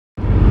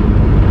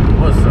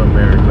What's up,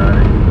 everybody?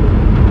 I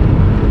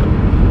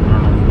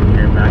don't know if you can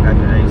hear me. I got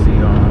the AC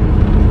on.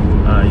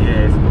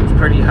 Yeah, it's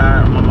pretty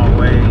hot. I'm on my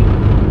way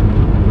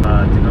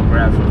to go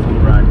grab some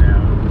food right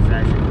now. It's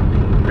actually going to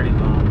be a pretty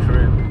long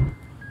trip.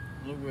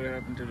 Look what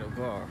happened to the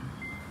car.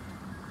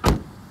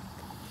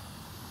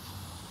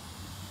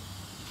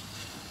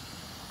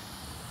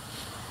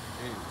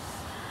 It's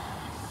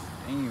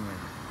steaming.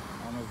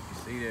 I don't know if you can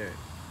see that.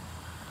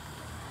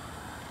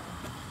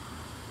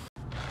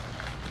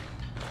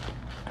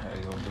 I had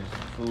to go get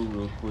some food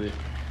real quick.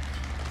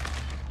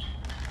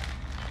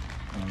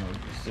 I don't know if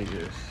you can see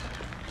this.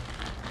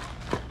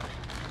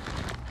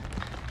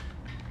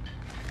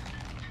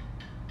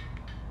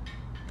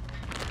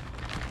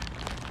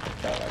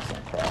 Got like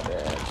some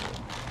crawdads,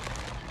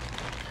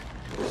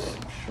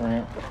 some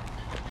shrimp,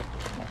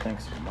 I think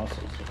some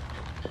mussels.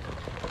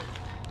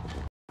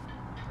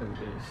 Look at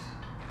this.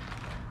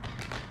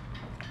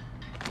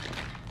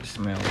 It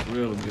smells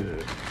real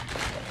good.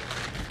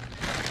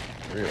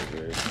 Real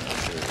good. It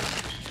smells good.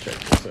 Check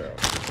this out.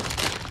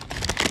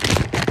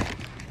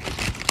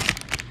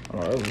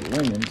 Oh, those are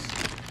lemons.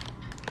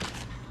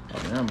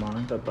 Oh, never mind. I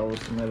thought that was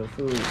some other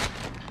food.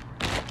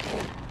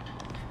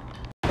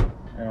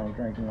 And I'm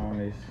drinking on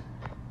this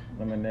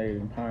lemonade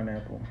and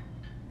pineapple.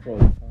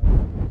 Frozen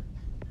pineapple.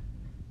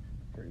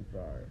 Pretty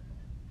fire.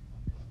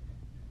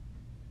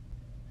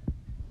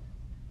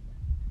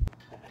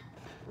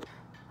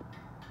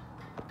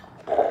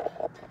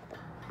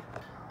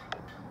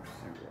 Let's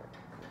see what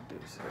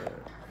this had.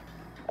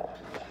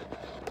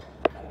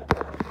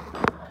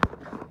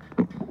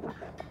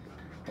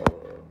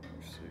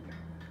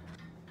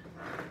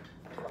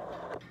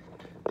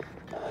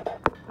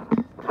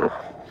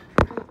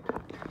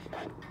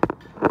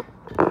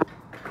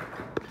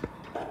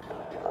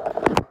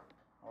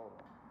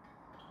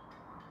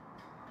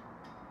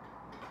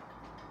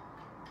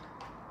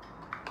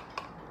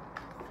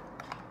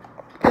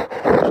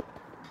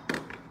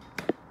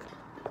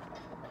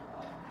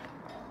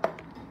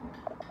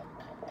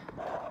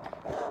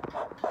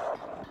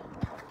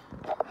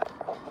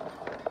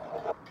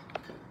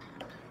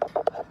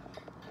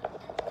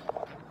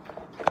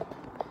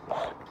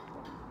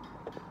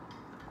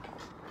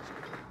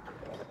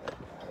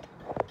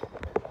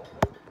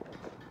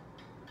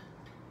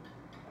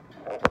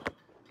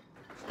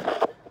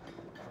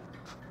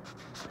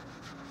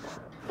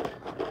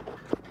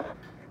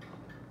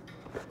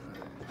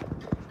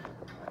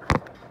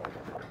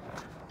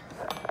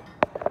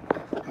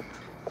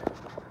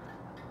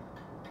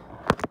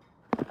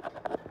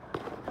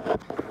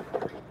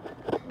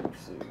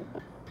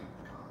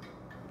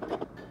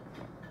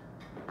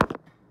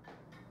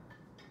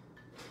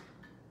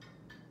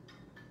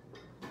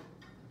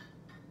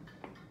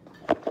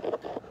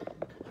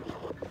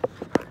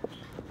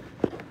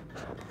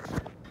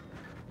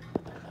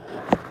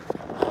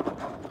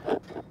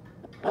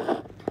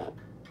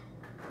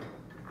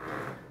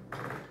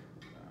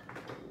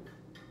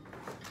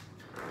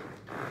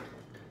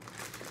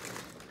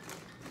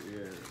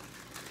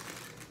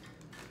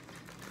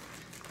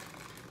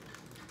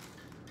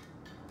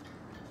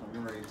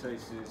 I'm ready to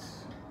taste this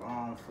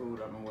bomb food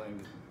I've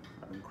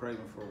been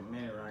craving for a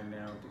minute right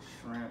now. The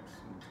shrimps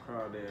and the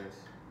crawdads.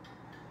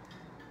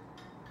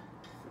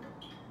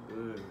 Feel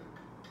good.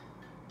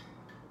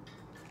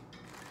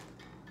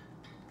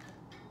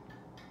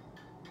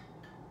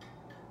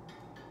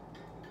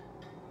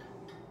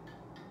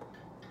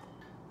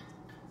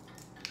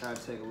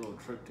 Gotta take a little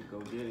trip to go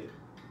get it.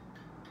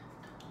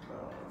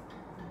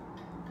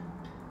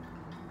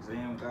 They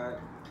ain't got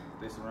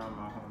this around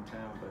my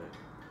hometown, but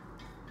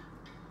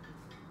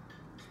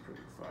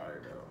pretty fire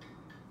though.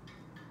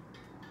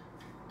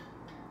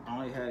 I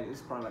only had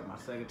it's probably like my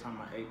second time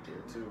I ate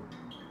there too.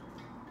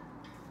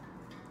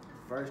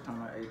 First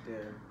time I ate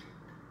there,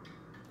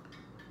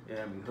 it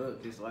had me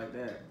hooked just like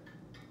that.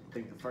 I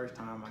think the first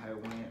time I had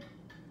went,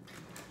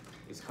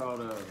 it's called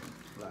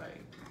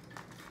like,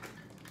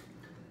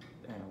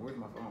 damn, where's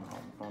my phone? Oh,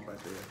 my phone's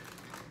right there.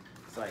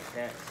 It's like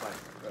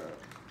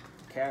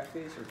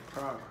catfish or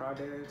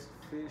crawdads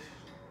fish.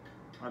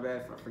 My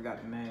bad if I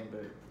forgot the name,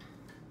 but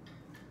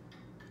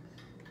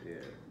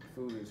yeah,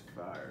 food is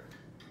fire.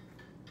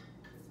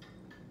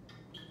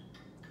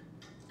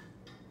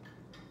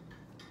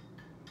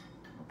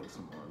 I'll put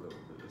some more, a little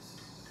bit of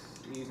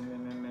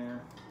seasoning in there.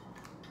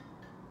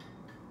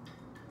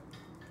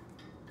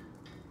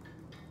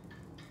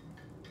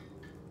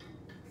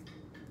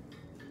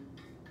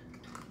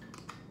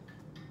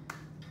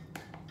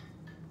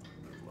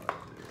 Like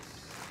this.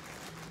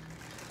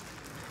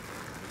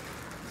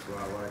 That's why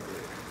I like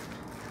it.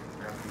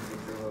 After you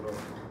get your little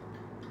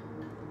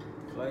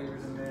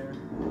flavors in there.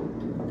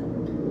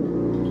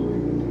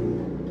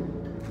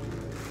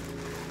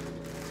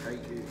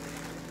 Take it.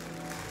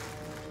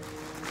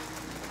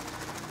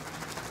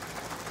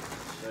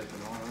 Shake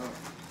it on up.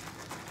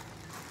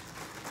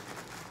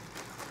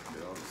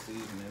 Get all the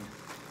seasoning.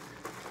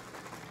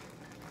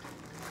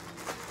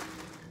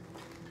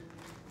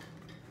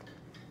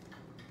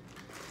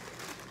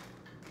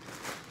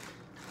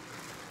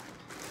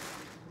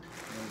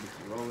 And just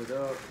roll it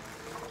up.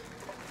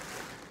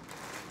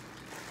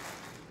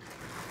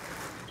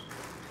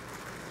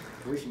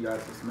 I wish you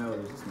guys could smell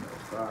this. It smells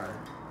fire.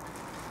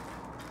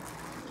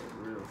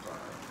 Real fire.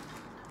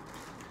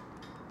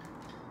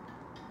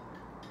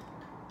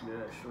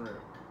 Yeah, shrimp.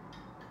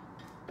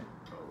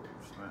 Oh,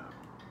 snap.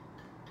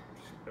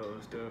 Smell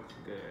this stuff.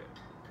 Good.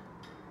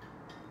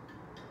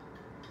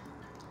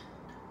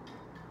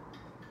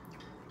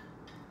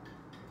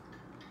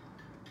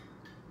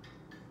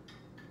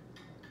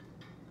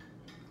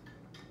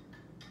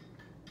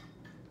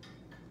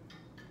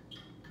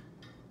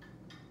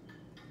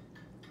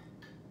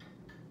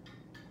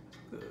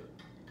 Good.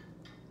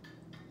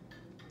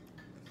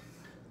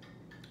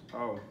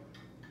 Oh,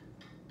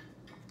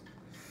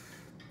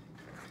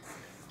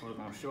 I was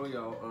gonna show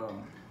y'all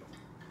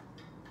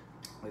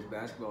this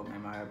basketball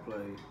game I had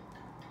played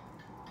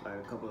like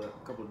a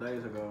couple of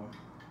days ago,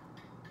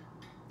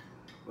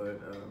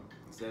 but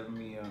instead of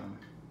me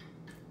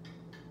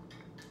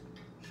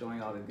showing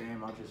y'all the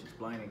game, I'll just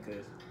explain it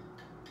because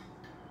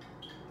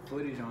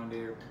footage on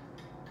there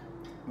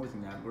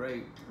wasn't that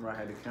great where I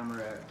had the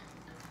camera at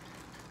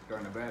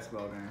during the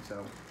basketball game.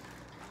 So,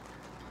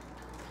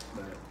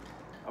 but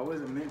I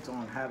wasn't meant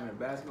on having a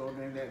basketball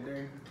game that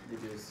day.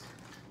 It just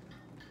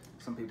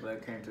some people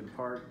that came to the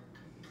park,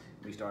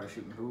 we started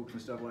shooting hoops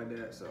and stuff like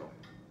that. So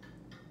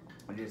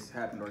it just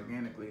happened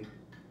organically.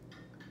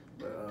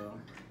 But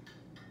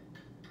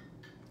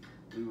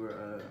we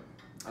were,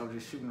 I was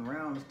just shooting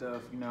around and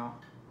stuff, you know.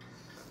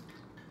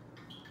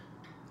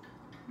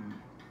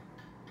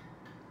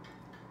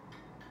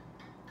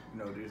 You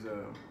know,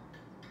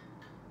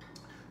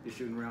 just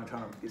shooting around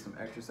trying to get some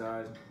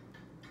exercise,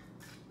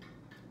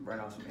 burn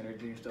out some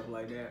energy and stuff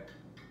like that.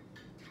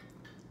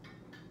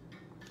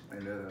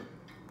 And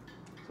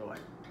so like,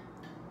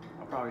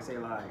 I'll probably say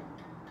like,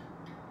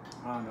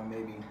 I don't know,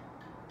 maybe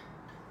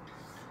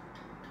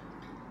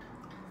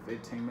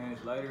 15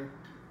 minutes later,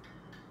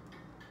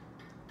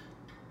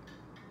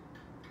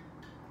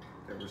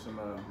 there was some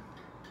of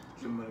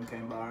them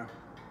came by,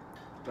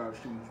 started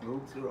shooting some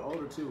hoops. They were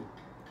older too.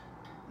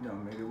 You know,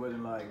 maybe it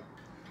wasn't like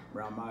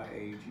around my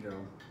age, you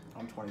know,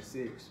 I'm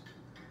 26,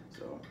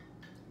 so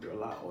they're a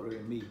lot older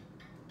than me.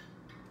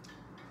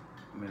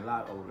 I mean, a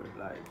lot older,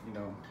 like, you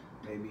know,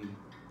 maybe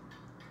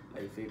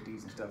late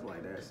 50s and stuff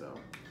like that. So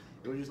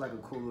it was just like a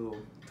cool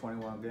little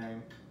 21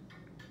 game.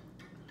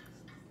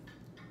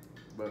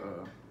 But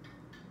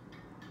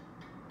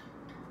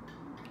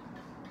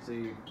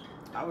see,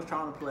 I was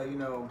trying to play, you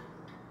know,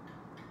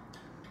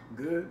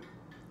 good.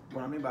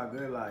 What I mean by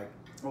good, like,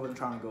 I wasn't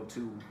trying to go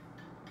too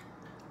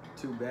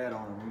bad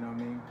on them, you know what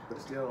I mean?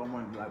 But still, I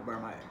wanted to like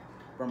burn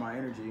my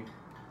energy.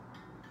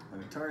 And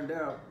it turned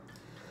out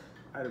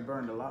I had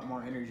burned a lot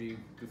more energy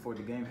before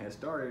the game had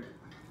started.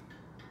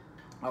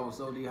 I was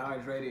so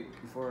dehydrated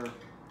before,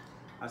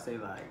 I say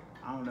like,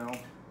 I don't know,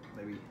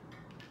 maybe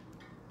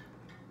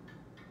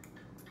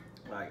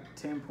like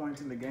 10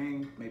 points in the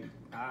game, maybe,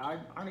 I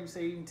don't even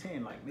say even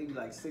 10, like maybe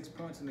like 6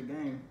 points in the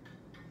game.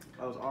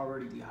 I was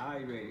already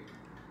dehydrated.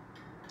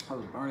 I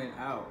was burning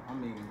out. I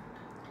mean,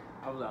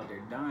 I was out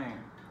there dying.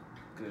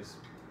 Because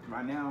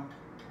right now,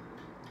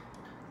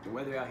 the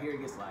weather out here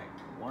gets like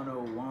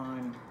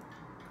 101,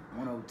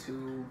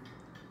 102,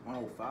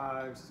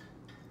 105s.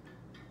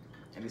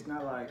 And it's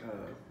not like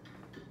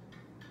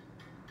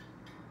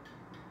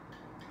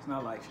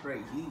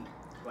straight heat.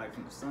 Like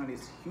from the sun,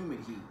 it's humid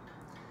heat.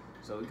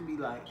 So it could be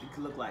like, it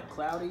could look like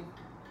cloudy,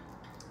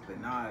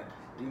 but not,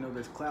 you know,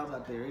 there's clouds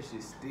out there, it's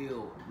just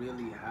still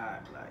really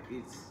hot. Like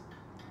it's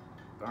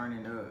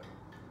burning up.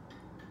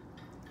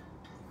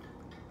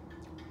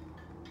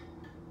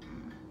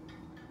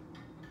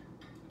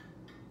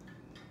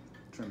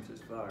 Shrimps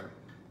is fire.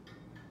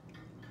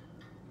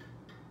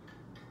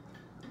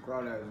 The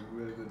crawdad is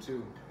really good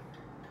too.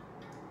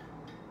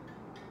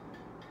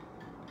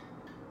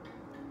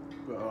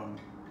 But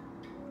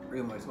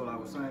pretty much what I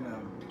was saying,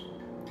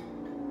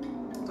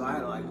 so I had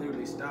to like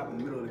literally stop in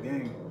the middle of the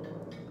game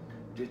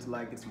just to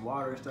like get some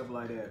water and stuff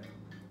like that.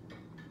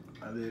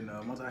 And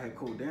then once I had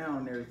cooled down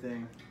and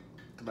everything,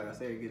 like I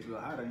said, it gets real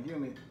hot and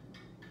humid,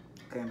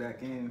 came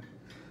back in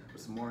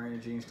with some more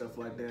energy and stuff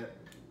like that.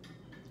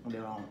 And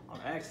then on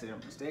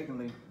accident,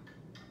 mistakenly,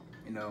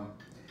 you know,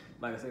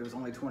 like I said, it was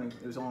only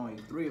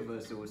 3 of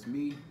us. It was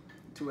me,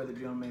 2 other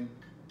gentlemen.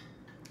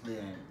 And,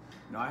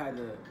 you know, I had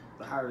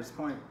the highest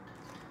point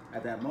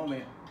at that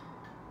moment.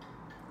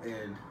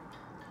 And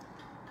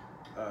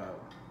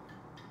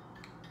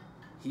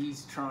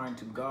he's trying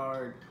to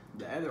guard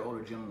the other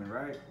older gentleman,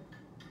 right?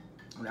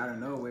 And out of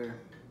nowhere,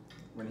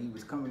 when he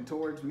was coming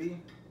towards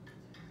me,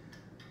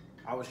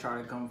 I was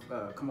trying to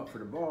come up for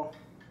the ball.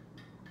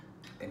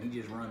 And he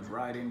just runs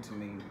right into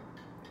me.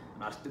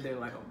 And I stood there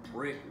like a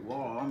brick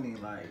wall. I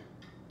mean, like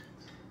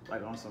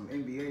on some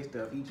NBA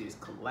stuff, he just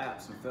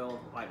collapsed and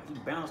fell, like he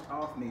bounced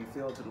off me and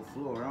fell to the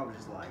floor. And I was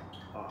just like,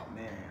 oh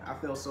man, I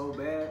felt so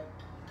bad.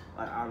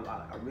 Like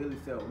I really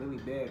felt really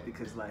bad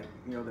because, like,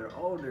 you know, they're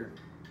older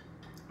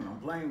and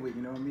I'm playing with,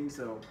 you know what I mean?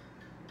 So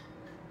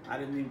I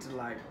didn't need to,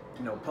 like,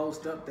 you know,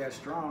 post up that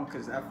strong,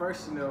 because at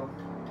first, you know,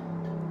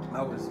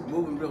 I was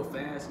moving real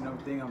fast and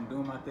everything. I'm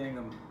doing my thing.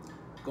 I'm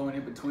going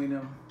in between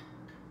them.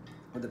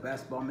 with the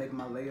basketball, making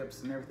my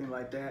layups and everything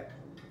like that.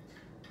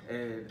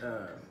 And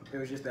it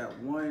was just that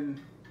one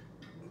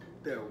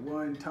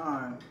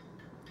time,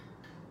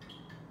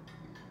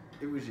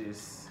 it was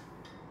just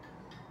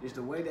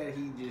the way that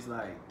he just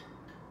like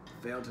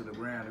fell to the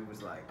ground. It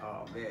was like,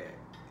 oh man.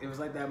 It was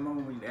like that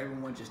moment when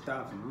everyone just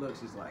stops and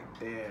looks. It's like,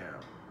 damn.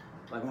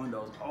 Like one of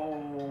those,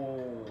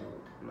 oh,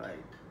 like,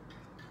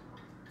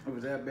 it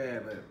was that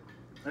bad. But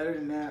other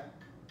than that,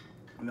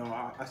 you know,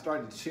 I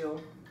started to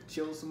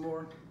chill some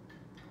more.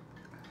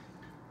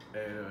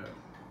 And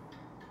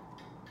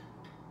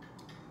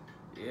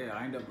yeah,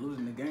 I ended up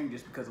losing the game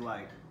just because,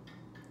 like,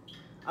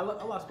 I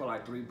lost by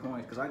like 3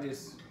 points because I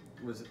just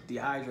was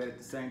dehydrated at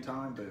the same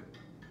time, but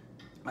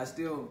I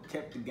still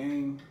kept the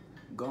game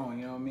going,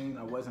 you know what I mean?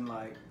 I wasn't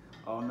like,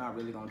 oh, I'm not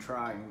really gonna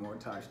try anymore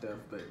type stuff,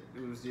 but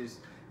it was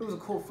a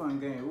cool, fun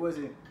game. It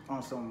wasn't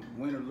on some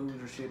win or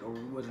lose or shit, or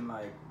it wasn't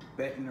like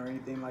betting or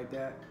anything like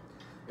that.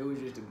 It was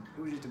just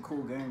a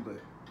cool game, but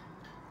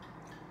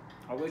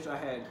I wish I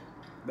had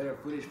better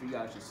footage for you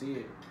guys to see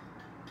it.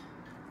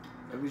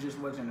 It just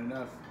wasn't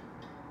enough.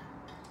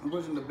 It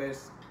wasn't the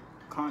best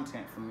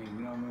content for me,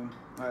 you know what I mean?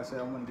 Like I said,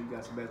 I want to give you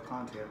guys the best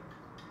content.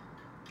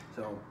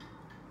 So,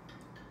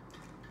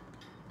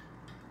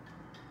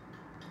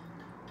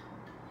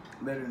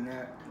 better than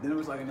that. Then it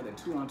was like another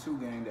 2-on-2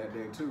 game that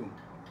day too.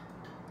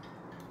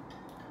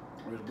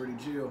 It was pretty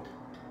chill.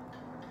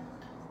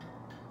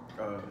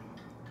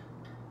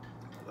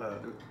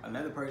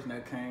 Another person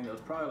that came that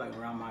was probably like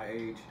around my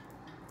age,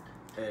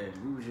 and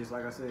we was just,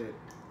 like I said,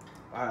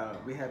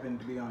 we happened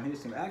to be on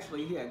his team.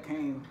 Actually, he had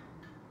came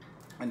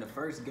in the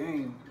first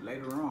game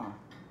later on.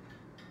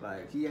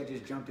 Like, he had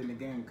just jumped in the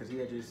game because he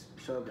had just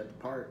shoved at the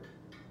park,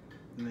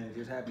 and then it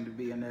just happened to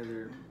be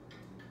another,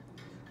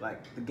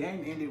 like, the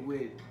game ended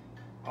with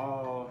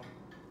 4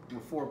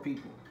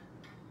 people.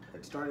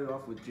 It started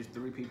off with just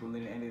 3 people, and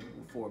then it ended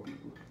with 4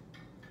 people.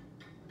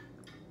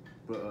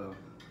 But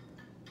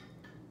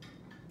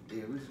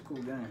yeah, it was a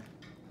cool game.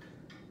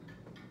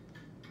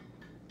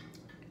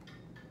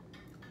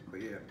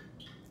 But yeah,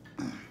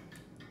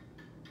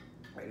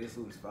 like, this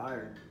food is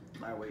fire.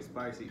 Lightweight,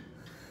 spicy.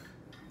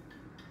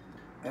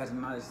 It has a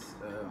nice,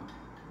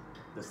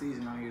 the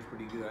season on here is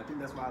pretty good. I think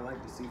that's why I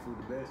like the seafood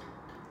the best,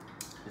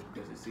 just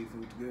because the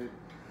seafood's good.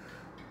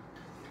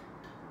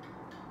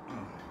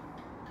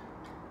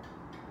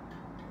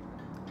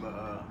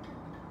 But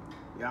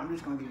yeah, I'm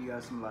just gonna give you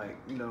guys some, like,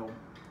 you know,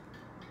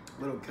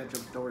 little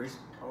catch-up stories.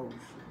 Oh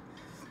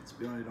shit,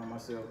 spilling it on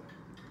myself,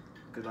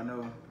 because I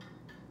know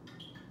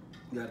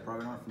you guys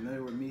probably aren't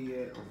familiar with me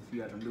yet, or if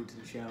you guys are new to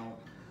the channel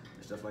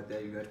and stuff like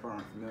that, you guys probably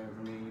aren't familiar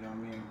with me, you know what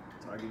I mean?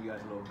 So I give you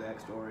guys a little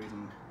backstories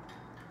and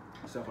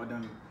stuff I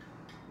done,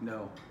 you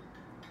know,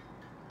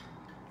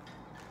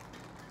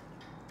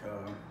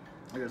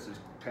 I guess this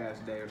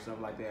past day or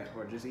something like that,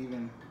 or just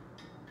even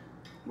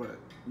what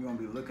you're gonna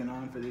be looking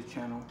on for this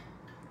channel.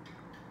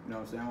 You know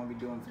what I'm saying? I'm gonna be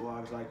doing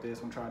vlogs like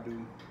this. I'm trying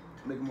to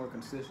make it more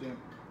consistent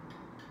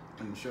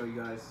and show you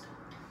guys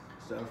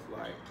stuff,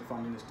 like if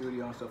I'm in the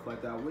studio and stuff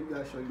like that. I would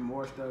guys show you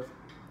more stuff.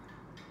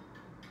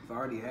 If I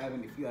already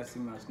haven't, if you guys see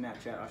me on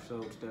Snapchat, I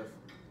showed stuff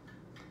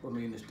with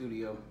me in the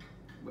studio,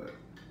 but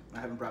I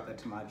haven't brought that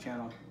to my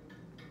channel.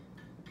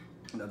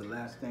 You know, the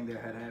last thing that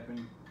had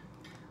happened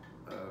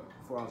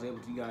before I was able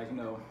to, you guys, you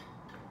know,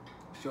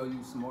 show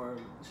you some more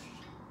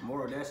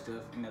of that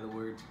stuff. In other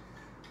words,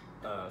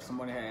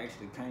 somebody had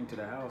actually came to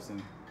the house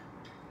and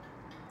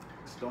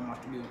stole my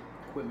studio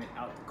equipment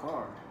out the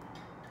car.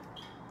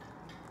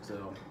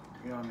 So,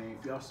 you know what I mean?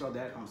 If y'all saw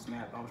that on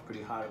Snap, I was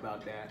pretty hot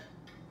about that.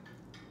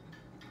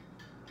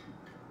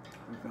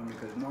 You feel me?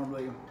 Because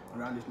normally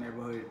around this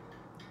neighborhood,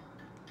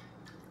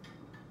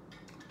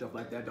 stuff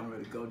like that don't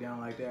really go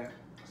down like that.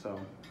 So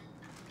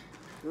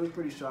it was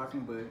pretty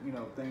shocking, but you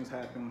know, things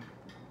happen.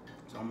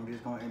 So I'm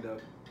just gonna end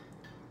up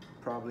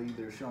probably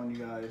either showing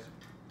you guys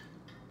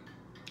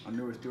a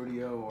newer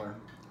studio or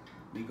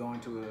me going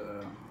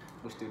to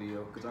a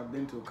studio, because I've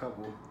been to a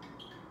couple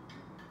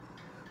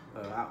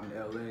out in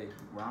LA.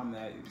 Where I'm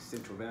at is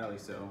Central Valley,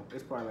 so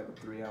it's probably like a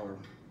 3-hour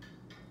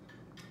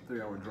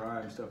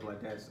drive and stuff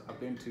like that. So I've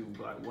been to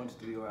like one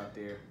studio out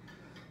there,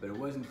 but it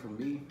wasn't for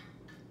me.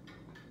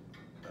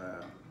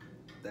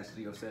 That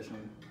studio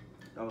session,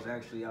 I was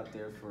actually out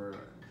there for,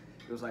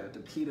 it was like a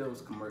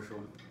taquitos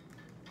commercial.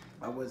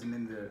 I wasn't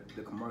in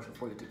the commercial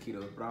for the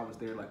taquitos, but I was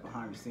there like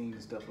behind the scenes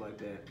and stuff like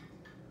that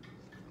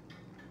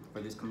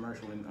for this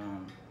commercial. And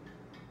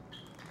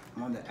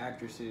one of the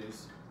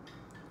actresses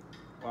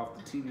off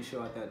the TV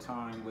show at that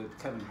time with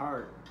Kevin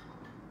Hart,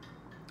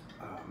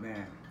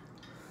 man,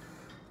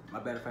 my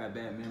bad if I had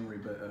bad memory,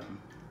 but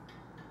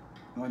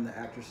one of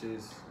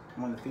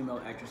the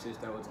female actresses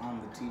that was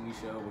on the TV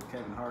show with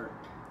Kevin Hart,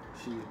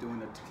 she was doing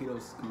the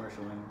taquitos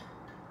commercial, and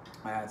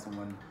I had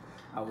someone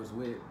I was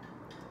with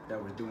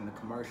that was doing the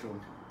commercial,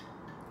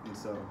 and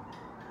so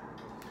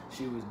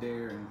she was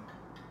there, and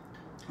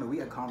you know, we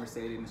had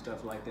conversated and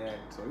stuff like that.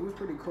 So it was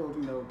pretty cool,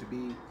 you know, to be,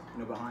 you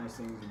know, behind the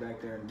scenes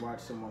back there and watch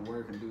someone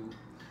work and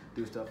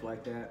do stuff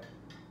like that.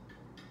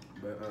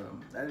 But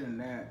other than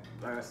that,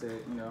 like I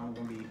said, you know, I'm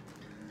gonna be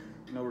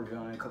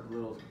revealing a couple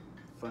little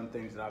fun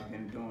things that I've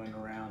been doing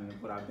around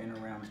and what I've been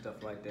around and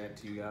stuff like that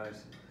to you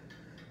guys.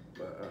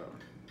 But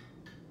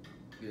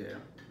yeah,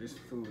 this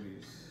food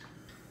is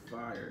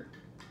fire.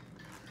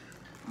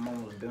 I'm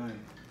almost done.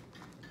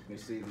 You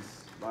see,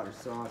 there's a lot of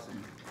sauce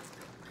and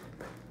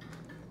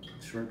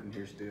shrimp in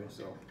here still,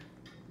 so.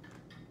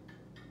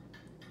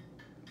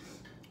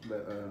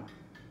 But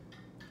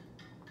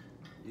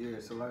yeah,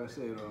 so like I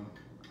said,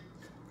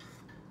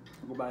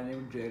 I go by the name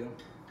of Jayda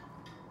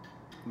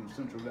from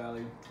Central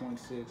Valley,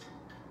 26.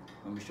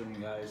 Let me show you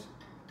guys,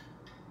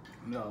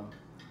 some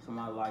of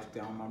my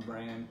lifestyle, my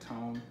brand,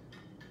 tone.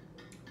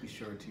 Be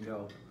sure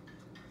to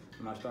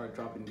when I start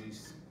dropping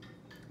these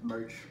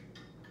merch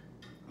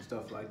and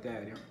stuff like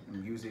that,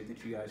 and music,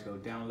 that you guys go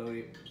download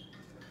it.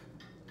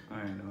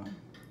 And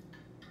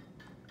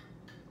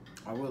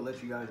I will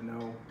let you guys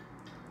know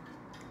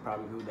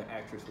probably who the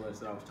actress was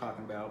that I was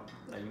talking about.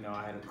 Like,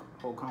 I had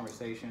a whole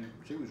conversation.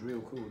 She was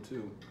real cool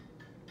too.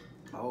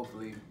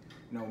 Hopefully,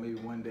 maybe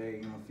one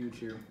day in the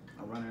future,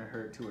 I'll run into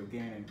her too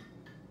again,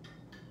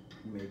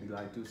 and maybe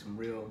like do some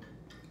real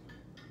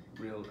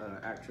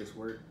actress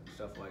work,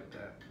 stuff like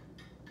that.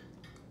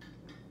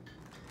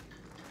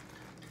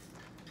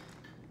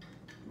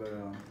 But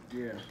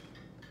yeah.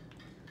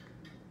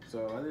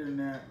 So other than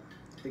that,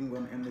 I think I'm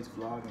gonna end this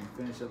vlog and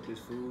finish up this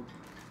food,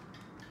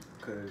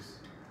 because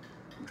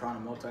I'm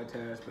trying to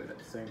multitask, but at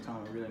the same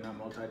time, I'm really not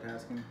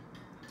multitasking.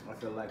 I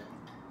feel like,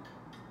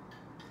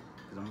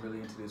 because I'm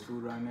really into this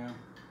food right now.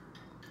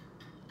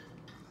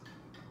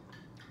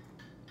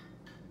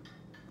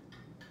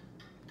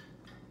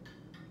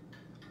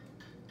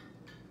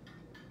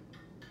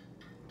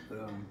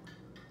 But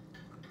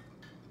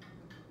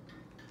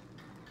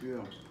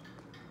yeah.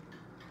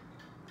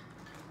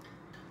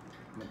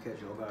 I'm gonna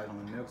catch y'all guys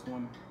on the next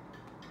one.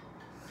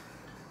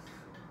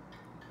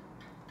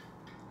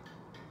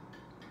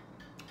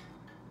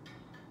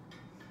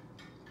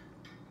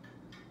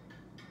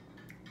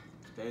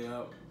 Stay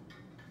up,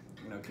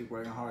 keep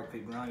working hard,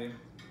 keep grinding.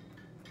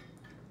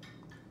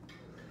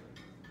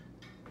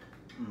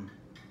 I'm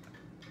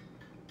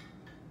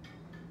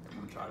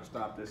gonna try to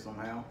stop this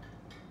somehow.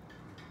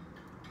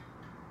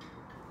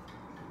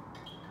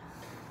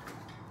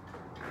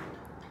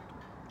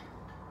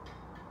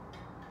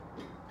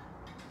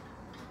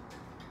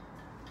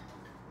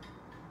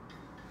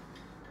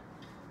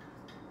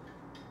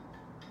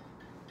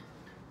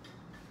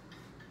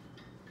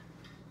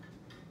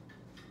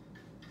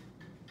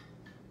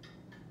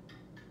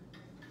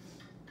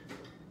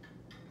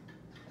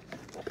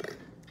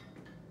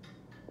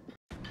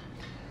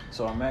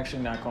 So I'm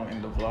actually not going to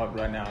end the vlog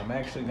right now. I'm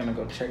actually going to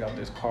go check out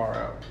this car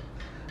out.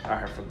 I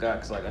had forgot,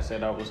 because like I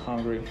said, I was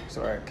hungry,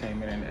 so I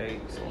came in and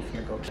ate. So I'm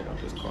going to go check out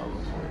this car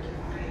real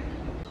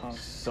quick.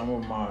 Some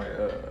of my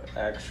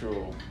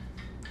actual,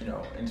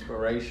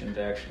 inspirations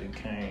actually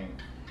came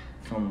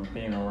from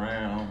being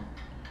around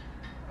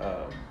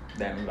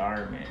that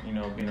environment,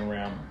 being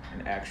around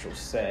an actual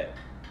set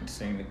and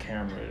seeing the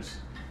cameras,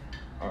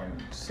 or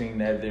seeing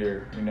that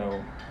they're,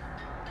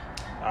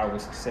 I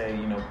would say,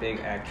 big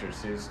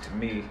actresses to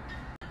me,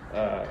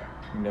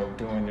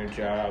 doing their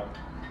job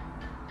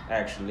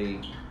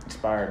actually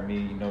inspired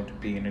me, to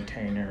be an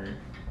entertainer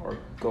or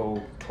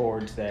go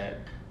towards that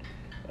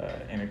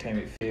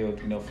entertainment field,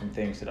 from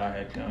things that I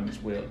had done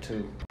as well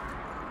too.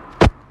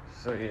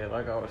 So yeah,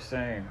 like I was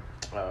saying,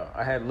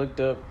 I had looked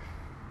up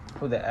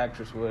who the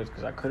actress was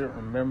because I couldn't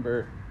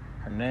remember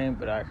her name,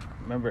 but I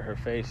remember her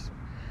face.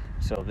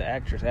 So the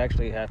actress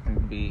actually happened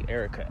to be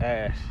Erica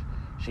Ash.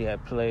 She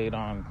had played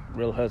on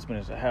Real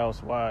Husbands and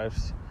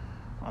Housewives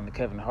on the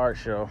Kevin Hart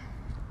show.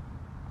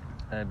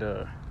 And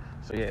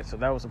so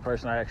that was the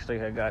person I actually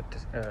had got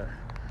to,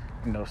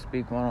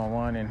 speak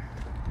one-on-one and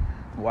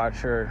watch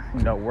her,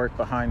 work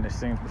behind the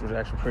scenes, which was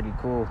actually pretty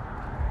cool.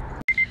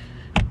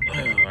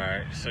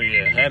 Alright, so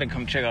yeah, I had to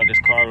come check out this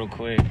car real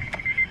quick.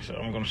 So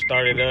I'm gonna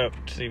start it up,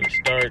 see if it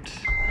starts.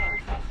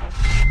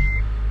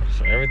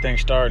 So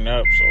everything's starting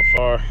up so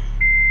far.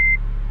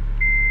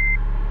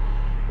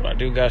 But I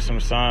do got some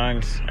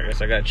signs. I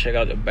guess I gotta check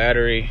out the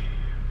battery,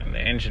 and the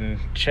engine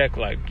check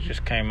light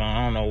just came on.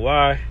 I don't know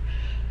why.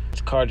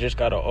 This car just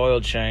got an oil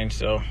change,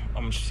 so I'm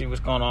gonna see what's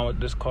going on with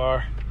this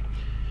car.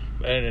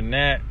 But other than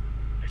that,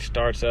 it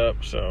starts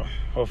up, so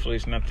hopefully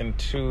it's nothing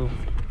too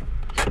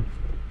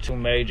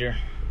major.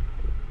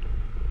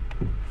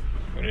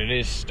 But it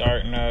is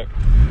starting up.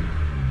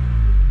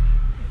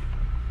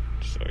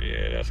 So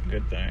yeah, that's a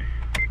good thing.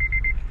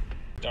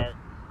 Start.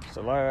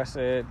 So like I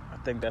said, I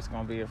think that's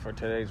going to be it for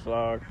today's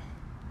vlog.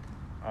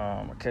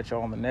 I'll catch you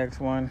on the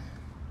next one.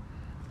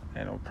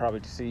 And I'll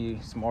probably see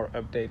some more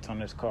updates on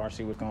this car,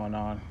 see what's going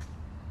on.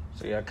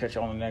 So yeah, I'll catch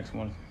you on the next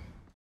one.